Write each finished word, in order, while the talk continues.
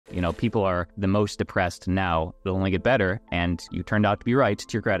people are the most depressed now. They'll only get better, and you turned out to be right,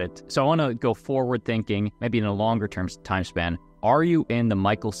 to your credit. So I want to go forward thinking, maybe in a longer term time span. Are you in the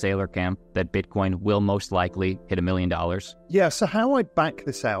Michael Saylor camp that Bitcoin will most likely hit $1 million? Yeah, so how I back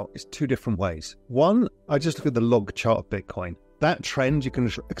this out is two different ways. One, I just look at the log chart of Bitcoin. That trend, you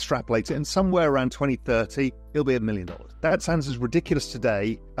can extrapolate it, and somewhere around 2030, it'll be $1 million. That sounds as ridiculous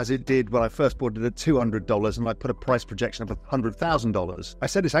today as it did when I first bought it at $200 and I put a price projection of $100,000. I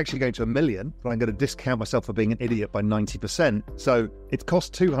said it's actually going to $1 million, but I'm going to discount myself for being an idiot by 90%. So it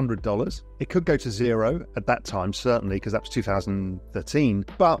cost $200. It could go to zero at that time, certainly, because that was 2013.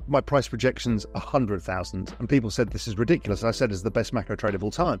 But my price projection's $100,000. And people said this is ridiculous. I said it's the best macro trade of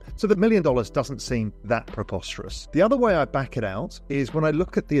all time. So the $1 million doesn't seem that preposterous. The other way I back it out is when I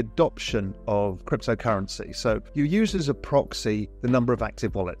look at the adoption of cryptocurrency. So you use as a proxy the number of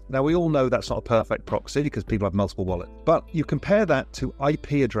active wallets. Now, we all know that's not a perfect proxy because people have multiple wallets, but you compare that to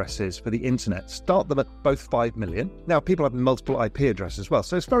IP addresses for the internet, start them at both 5 million. Now, people have multiple IP addresses as well,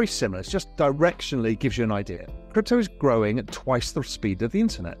 so it's very similar. It's just directionally gives you an idea. Crypto is growing at twice the speed of the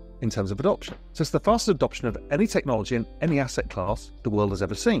internet in terms of adoption. So it's the fastest adoption of any technology and any asset class the world has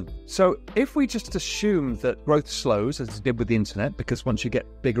ever seen. So if we just assume that growth slows as it did with the internet, because once you get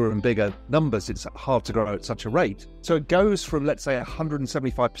bigger and bigger numbers, it's hard to grow at such a rate. So it goes from, let's say,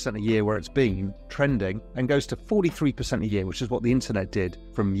 175% a year where it's been trending and goes to 43% a year, which is what the internet did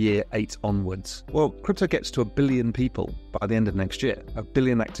from year 8 onwards. Well, crypto gets to 1 billion people by the end of next year, 1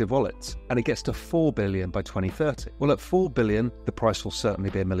 billion active wallets, and it gets to 4 billion by 2030. Well, at 4 billion, the price will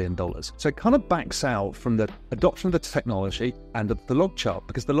certainly be $1 million. So it kind of backs out from the adoption of the technology and the log chart,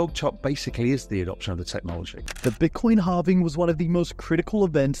 because the log chart basically is the adoption of the technology. The Bitcoin halving was one of the most critical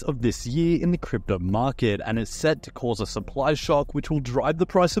events of this year in the crypto market, and is set to cause a supply shock which will drive the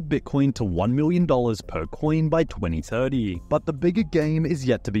price of Bitcoin to $1 million per coin by 2030. But the bigger game is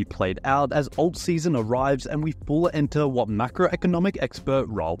yet to be played out as alt season arrives and we fully enter what macroeconomic expert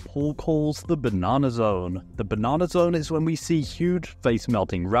Raoul Pal calls the banana zone. The banana zone is when we see huge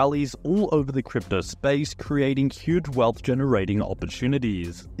face-melting rallies all over the crypto space, creating huge wealth-generating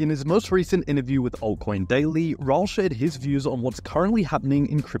opportunities. In his most recent interview with Altcoin Daily, Raoul shared his views on what's currently happening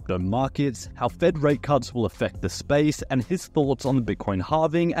in crypto markets, how Fed rate cuts will affect the space, and his thoughts on the Bitcoin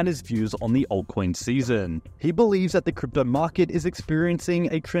halving and his views on the altcoin season. He believes that the crypto market is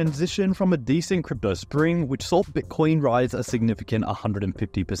experiencing a transition from a decent crypto spring, which saw Bitcoin rise a significant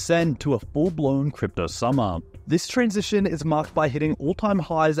 150%, to a full-blown crypto summer. This transition is marked by hitting all-time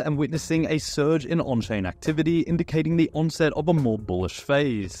highs and witnessing a surge in on-chain activity, indicating the onset of a more bullish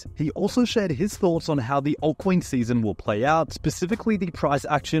phase. He also shared his thoughts on how the altcoin season will play out, specifically the price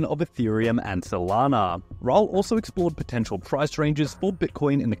action of Ethereum and Solana. Raoul also explored potential price ranges for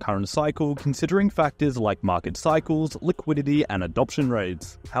Bitcoin in the current cycle, considering factors like market cycles, liquidity, and adoption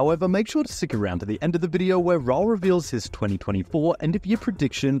rates. However, make sure to stick around to the end of the video where Raoul reveals his 2024 end-of-year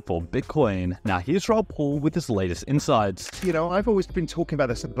prediction for Bitcoin. Now here's Raoul Pal with his latest insights. I've always been talking about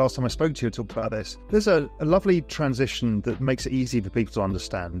this. The last time I spoke to you, I talked about this. There's a lovely transition that makes it easy for people to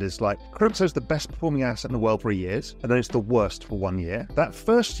understand. Is like crypto's the best performing asset in the world for years, and then it's the worst for 1 year. That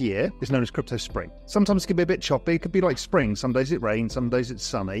first year is known as crypto spring. Sometimes it can be a bit choppy. It could be like spring. Some days it rains, some days it's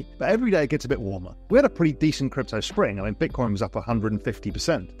sunny, but every day it gets a bit warmer. We had a pretty decent crypto spring. I mean, Bitcoin was up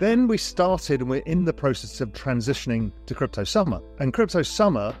 150%. Then we started and we're in the process of transitioning to crypto summer. And crypto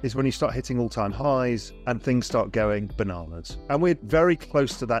summer is when you start hitting all-time highs and things start going bananas. And we're very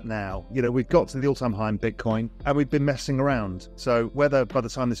close to that now. We've got to the all-time high in Bitcoin and we've been messing around. So whether by the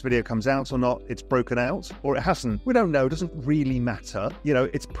time this video comes out or not, it's broken out or it hasn't, we don't know. It doesn't really matter.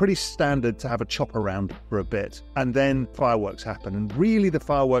 It's pretty standard to have a chop around for a bit and then fireworks happen. And really the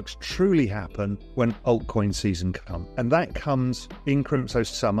fireworks truly happen when altcoin season comes. And that comes in crypto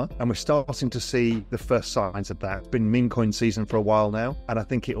summer. And we're starting to see the first signs of that. It's been meme coin season for a while now. And I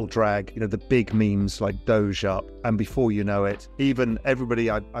think it will drag, the big memes like Doge up. And before you know it, even everybody,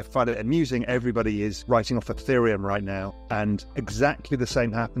 I find it amusing, everybody is writing off Ethereum right now. And exactly the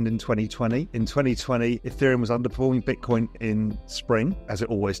same happened in 2020. In 2020, Ethereum was underperforming Bitcoin in spring, as it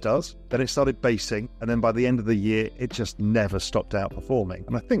always does. Then it started basing. And then by the end of the year, it just never stopped outperforming.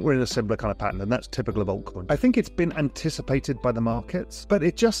 And I think we're in a similar kind of pattern, and that's typical of altcoin. I think it's been anticipated by the markets, but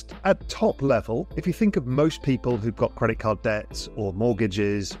it just, at top level, if you think of most people who've got credit card debts or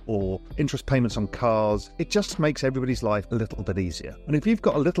mortgages or interest payments on cars, it just makes everybody's life a little bit easier. And if you've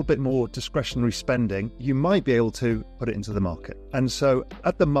got a little bit more discretionary spending, you might be able to put it into the market. And so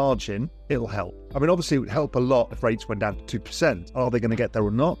at the margin, it'll help. I mean, obviously, it would help a lot if rates went down to 2%. Are they going to get there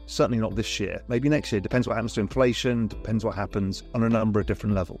or not? Certainly not this year. Maybe next year. Depends what happens to inflation, depends what happens on a number of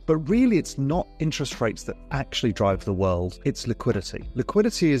different levels. But really, it's not interest rates that actually drive the world. It's liquidity.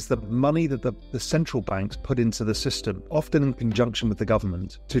 Liquidity is the money that the central banks put into the system, often in conjunction with the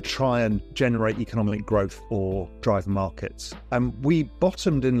government, to try and generate economic growth or drive markets. And we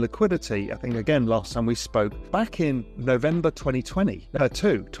bottomed in liquidity, I think, again, last time we spoke, back in November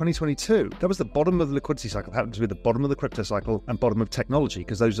 2022. That was the bottom of the liquidity cycle. It happened to be the bottom of the crypto cycle and bottom of technology,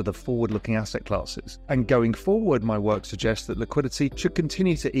 because those are the forward-looking asset classes. And going forward, my work suggests that liquidity should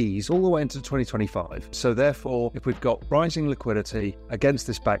continue to ease all the way into 2025. So therefore, if we've got rising liquidity against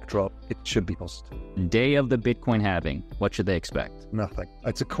this backdrop, it should be positive. Day of the Bitcoin halving, what should they expect? Nothing.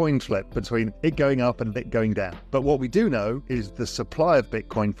 It's a coin flip between it going up and it going down. But what we do know is the supply of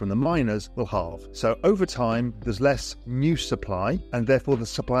Bitcoin from the miners will halve. So over time, there's less new supply, and therefore the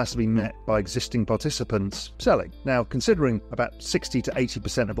supply has to be met by existing participants selling. Now, considering about 60 to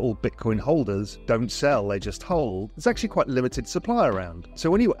 80% of all Bitcoin holders don't sell, they just hold, there's actually quite limited supply around. So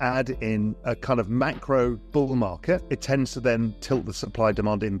when you add in a kind of macro bull market, it tends to then tilt the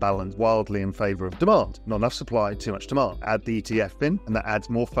supply-demand imbalance wildly in favor of demand. Not enough supply, too much demand. Add the ETF in, and that adds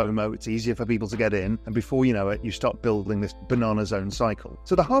more FOMO. It's easier for people to get in, and before you know it, you start building this banana zone cycle.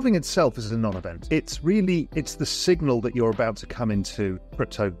 So the halving itself is a non-event. It's the signal that you're about to come into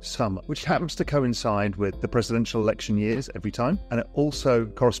crypto summer, which happens to coincide with the presidential election years every time. And it also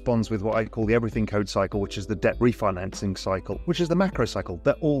corresponds with what I call the everything code cycle, which is the debt refinancing cycle, which is the macro cycle.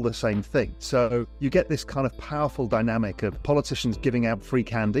 They're all the same thing. So you get this kind of powerful dynamic of politicians giving out free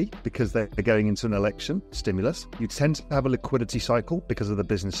candy because they're going into an election, stimulus. You tend to have a liquidity cycle because of the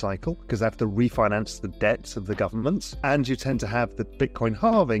business cycle, because they have to refinance the debts of the governments. And you tend to have the Bitcoin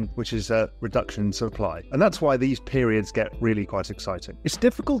halving, which is a reduction in supply. And that's why these periods get really quite exciting. It's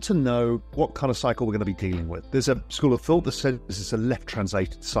difficult to know what kind of cycle we're going to be dealing with. There's a school of thought that says this is a left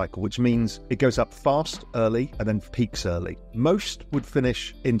translated cycle, which means it goes up fast early and then peaks early. Most would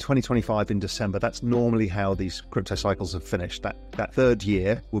finish in 2025 in December. That's normally how these crypto cycles have finished. That third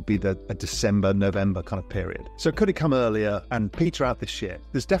year would be a December, November kind of period. So could it come earlier and peter out this year?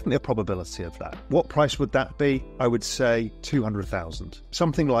 There's definitely a probability of that. What price would that be? I would say 200,000,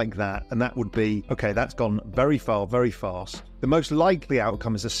 something like that. And that would be, okay, that's gone very far, very fast. The most likely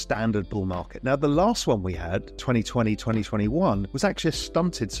outcome is a standard bull market. Now, the last one we had, 2020, 2021, was actually a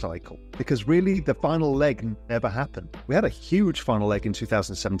stunted cycle because really the final leg never happened. We had a huge final leg in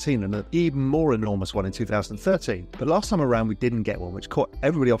 2017 and an even more enormous one in 2013. But last time around, we didn't get one, which caught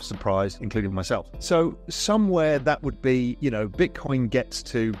everybody off surprise, including myself. So somewhere that would be, Bitcoin gets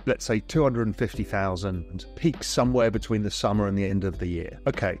to, let's say, 250,000 and peaks somewhere between the summer and the end of the year.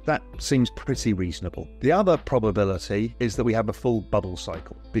 Okay, that seems pretty reasonable. The other probability is that we have a full bubble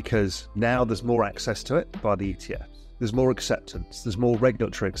cycle because now there's more access to it by the ETFs. There's more acceptance. There's more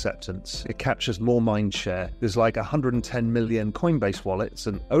regulatory acceptance. It captures more mind share. There's like 110 million Coinbase wallets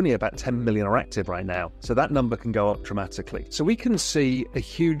and only about 10 million are active right now. So that number can go up dramatically. So we can see a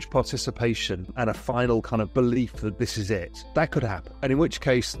huge participation and a final kind of belief that this is it. That could happen. And in which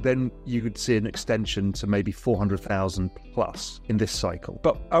case, then you could see an extension to maybe 400,000 plus in this cycle.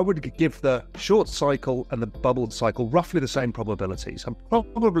 But I would give the short cycle and the bubble cycle roughly the same probabilities. I'm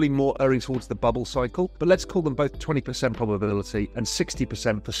probably more erring towards the bubble cycle, but let's call them both 20% probability and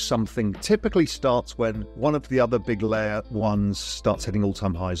 60% for something typically starts when one of the other big layer ones starts hitting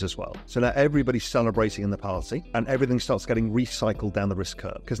all-time highs as well. So now everybody's celebrating in the party and everything starts getting recycled down the risk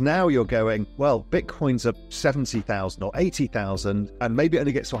curve. Because now you're going, well, Bitcoin's at 70,000 or 80,000 and maybe it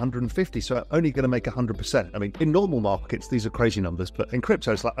only gets to 150, so I'm only going to make 100%. I mean, in normal markets, these are crazy numbers, but in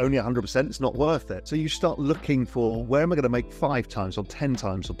crypto, it's like only 100%, it's not worth it. So you start looking for where am I going to make 5 times or 10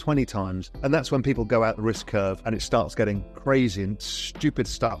 times or 20 times? And that's when people go out the risk curve and it starts getting crazy and stupid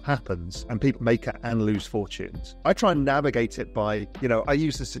stuff happens and people make it and lose fortunes. I try and navigate it by, I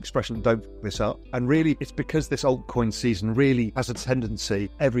use this expression, don't fuck this up. And really, it's because this altcoin season really has a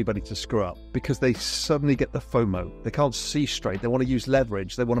tendency, everybody to screw up because they suddenly get the FOMO. They can't see straight. They want to use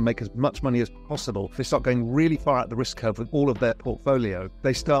leverage. They want to make as much money as possible. If they start going really far out the risk curve with all of their portfolio,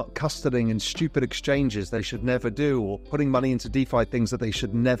 they start custodying in stupid exchanges they should never do or putting money into DeFi things that they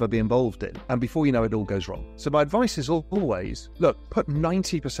should never be involved in. And before you know it all goes wrong. So my advice is always, look, put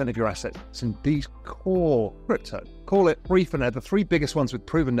 90% of your assets in these core crypto, call it free for now. The three biggest ones with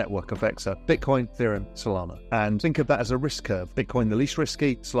proven network effects are Bitcoin, Ethereum, Solana. And think of that as a risk curve. Bitcoin the least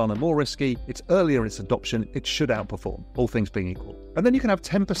risky, Solana more risky. It's earlier in its adoption. It should outperform, all things being equal. And then you can have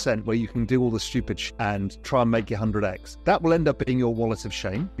 10% where you can do all the stupid and try and make your 100x. That will end up being your wallet of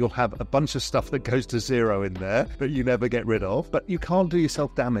shame. You'll have a bunch of stuff that goes to zero in there that you never get rid of, but you can't do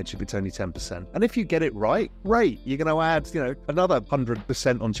yourself damage if it's only 10%. And if you get it right, great. You're going to add, another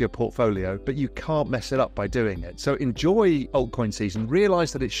 100% onto your portfolio, but you can't mess it up by doing it. So enjoy altcoin season.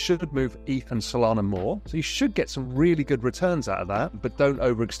 Realize that it should move ETH and Solana more. So you should get some really good returns out of that, but don't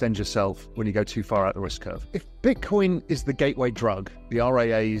overextend yourself when you go too far out the risk curve. If Bitcoin is the gateway drug, the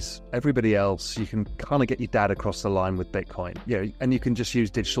RAAs, everybody else, you can kind of get your dad across the line with Bitcoin, and you can just use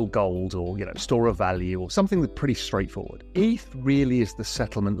digital gold or, store of value or something that's pretty straightforward. ETH really is the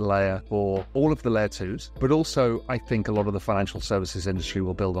settlement layer for all of the layer twos, but also I think a lot of the financial services industry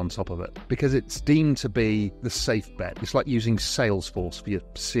will build on top of it because it's deemed to be the safe bet. It's like using Salesforce for your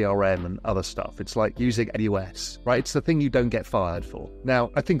CRM and other stuff. It's like using AWS, right? It's the thing you don't get fired for. Now,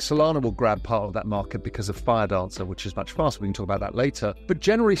 I think Solana will grab part of that market because of FireDancer, which is much faster. We can talk about that later. But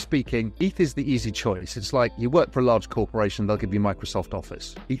generally speaking, ETH is the easy choice. It's like you work for a large corporation, they'll give you Microsoft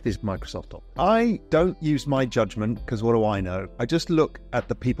Office. ETH is Microsoft Office. I don't use my judgment because what do I know? I just look at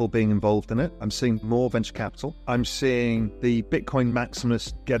the people being involved in it. I'm seeing more venture capital. I'm seeing the Bitcoin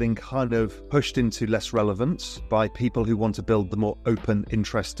Maximus getting kind of pushed into less relevance by people who want to build the more open,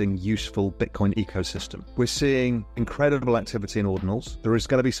 interesting, useful Bitcoin ecosystem. We're seeing incredible activity in ordinals. There is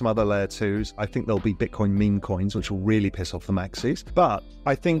going to be some other layer twos. I think there'll be Bitcoin meme coins, which will really piss off the maxis. But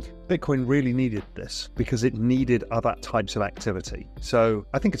I think Bitcoin really needed this because it needed other types of activity. So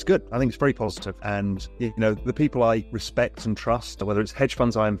I think it's good. I think it's very positive. And, the people I respect and trust, whether it's hedge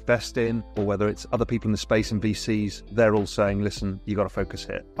funds I invest in or whether it's other people in the space and VCs, they're all saying, listen, you got to focus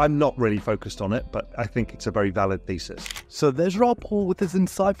here. I'm not really focused on it, but I think it's a very valid thesis. So there's Raoul Pal with his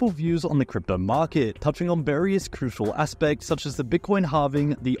insightful views on the crypto market, touching on various crucial aspects such as the Bitcoin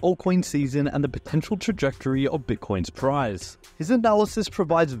halving, the altcoin season, and the potential trajectory of Bitcoin's price. His analysis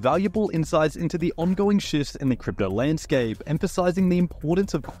provides valuable insights into the ongoing shifts in the crypto landscape, emphasizing the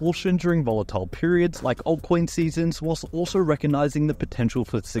importance of caution during volatile periods like altcoin seasons, whilst also recognizing the potential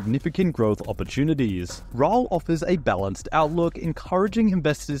for significant growth opportunities. Raoul offers a balanced outlook, encouraging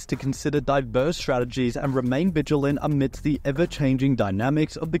investors to consider diverse strategies and remain vigilant amidst the ever-changing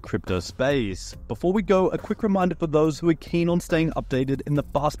dynamics of the crypto space. Before we go, a quick reminder for those who are keen on staying updated in the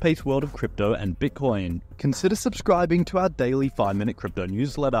fast-paced world of crypto and Bitcoin. Consider subscribing to our daily 5-minute crypto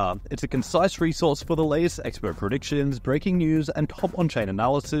newsletter. It's a concise resource for the latest expert predictions, breaking news, and top on-chain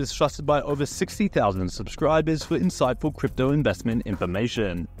analysis trusted by over 60,000 subscribers for insightful crypto investment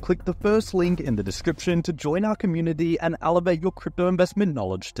information. Click the first link in the description to join our community and elevate your crypto investment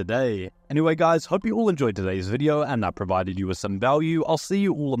knowledge today. Anyway guys, hope you all enjoyed today's video and that provided you with some value. I'll see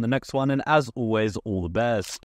you all on the next one, and as always, all the best.